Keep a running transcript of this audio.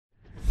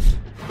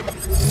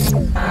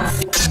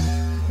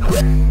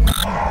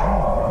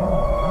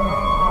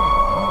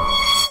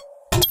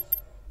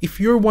If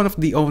you're one of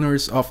the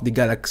owners of the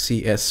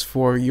Galaxy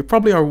S4, you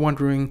probably are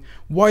wondering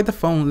why the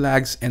phone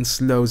lags and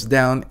slows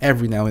down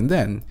every now and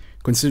then,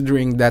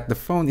 considering that the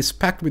phone is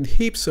packed with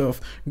heaps of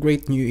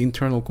great new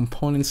internal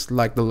components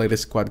like the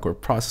latest quad-core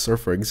processor,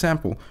 for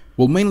example.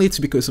 Well, mainly it's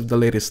because of the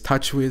latest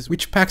TouchWiz,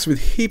 which packs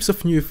with heaps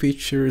of new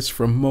features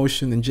from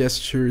motion and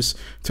gestures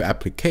to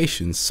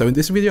applications. So in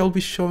this video, I'll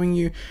be showing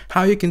you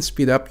how you can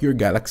speed up your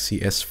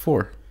Galaxy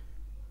S4.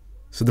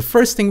 So the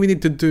first thing we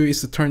need to do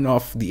is to turn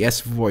off the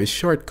S-Voice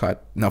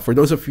shortcut. Now, for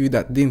those of you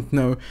that didn't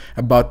know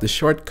about the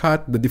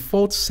shortcut, the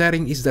default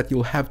setting is that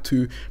you'll have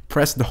to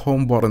press the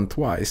home button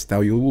twice.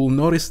 Now, you will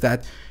notice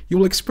that you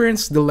will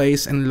experience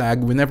delays and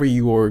lag whenever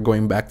you are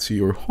going back to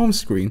your home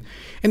screen.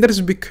 And that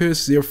is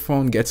because your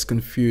phone gets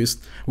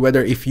confused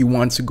whether if you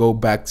want to go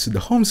back to the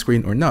home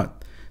screen or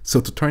not.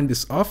 So to turn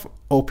this off,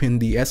 open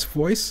the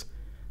S-Voice,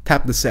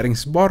 tap the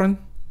settings button,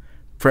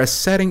 press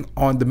setting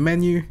on the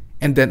menu,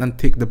 and then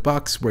untick the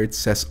box where it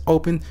says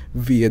open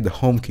via the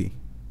home key.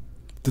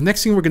 The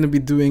next thing we're going to be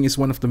doing is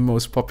one of the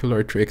most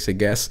popular tricks, I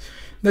guess,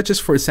 not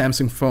just for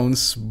Samsung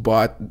phones,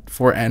 but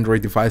for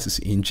Android devices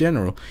in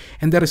general,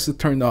 and that is to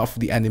turn off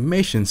the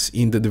animations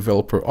in the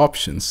developer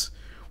options.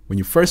 When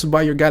you first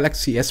buy your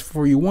Galaxy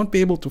S4, you won't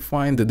be able to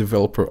find the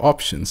developer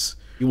options.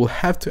 You will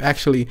have to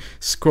actually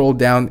scroll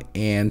down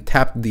and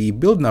tap the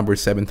build number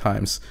 7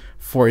 times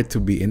for it to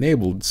be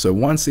enabled. So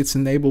once it's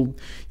enabled,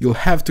 you'll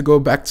have to go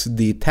back to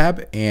the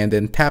tab and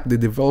then tap the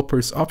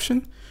developers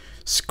option,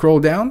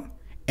 scroll down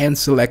and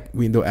select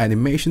window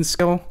animation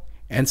scale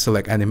and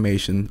select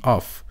animation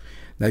off.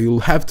 Now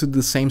you'll have to do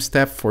the same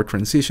step for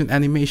transition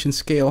animation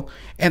scale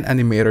and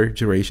animator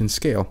duration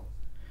scale.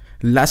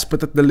 Last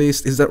but not the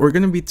least is that we're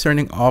going to be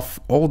turning off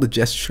all the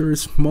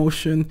gestures,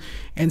 motion,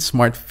 and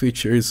smart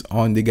features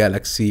on the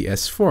Galaxy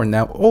S4.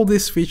 Now, all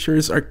these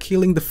features are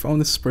killing the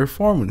phone's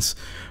performance.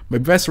 My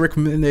best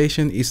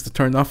recommendation is to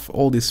turn off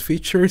all these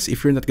features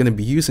if you're not going to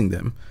be using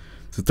them.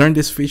 To turn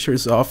these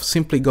features off,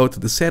 simply go to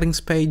the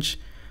settings page,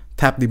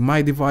 tap the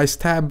My Device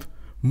tab,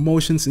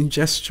 motions and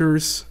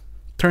gestures,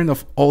 turn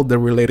off all the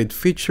related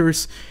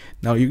features.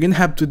 Now, you're going to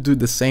have to do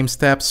the same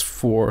steps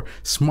for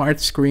Smart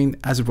Screen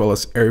as well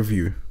as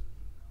AirView.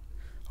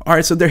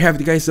 Alright, so there you have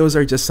it, guys. Those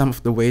are just some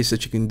of the ways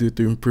that you can do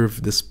to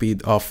improve the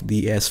speed of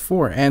the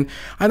S4. And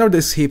I know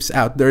there's heaps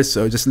out there,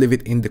 so just leave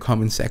it in the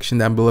comment section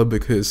down below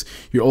because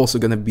you're also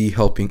going to be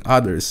helping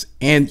others.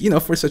 And, you know,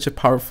 for such a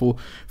powerful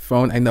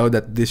phone, I know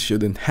that this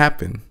shouldn't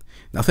happen.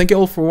 Now, thank you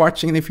all for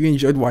watching. And if you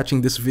enjoyed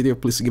watching this video,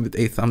 please give it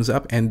a thumbs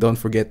up and don't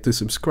forget to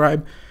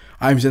subscribe.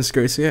 I'm Jens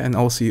Garcia, and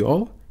I'll see you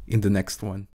all in the next one.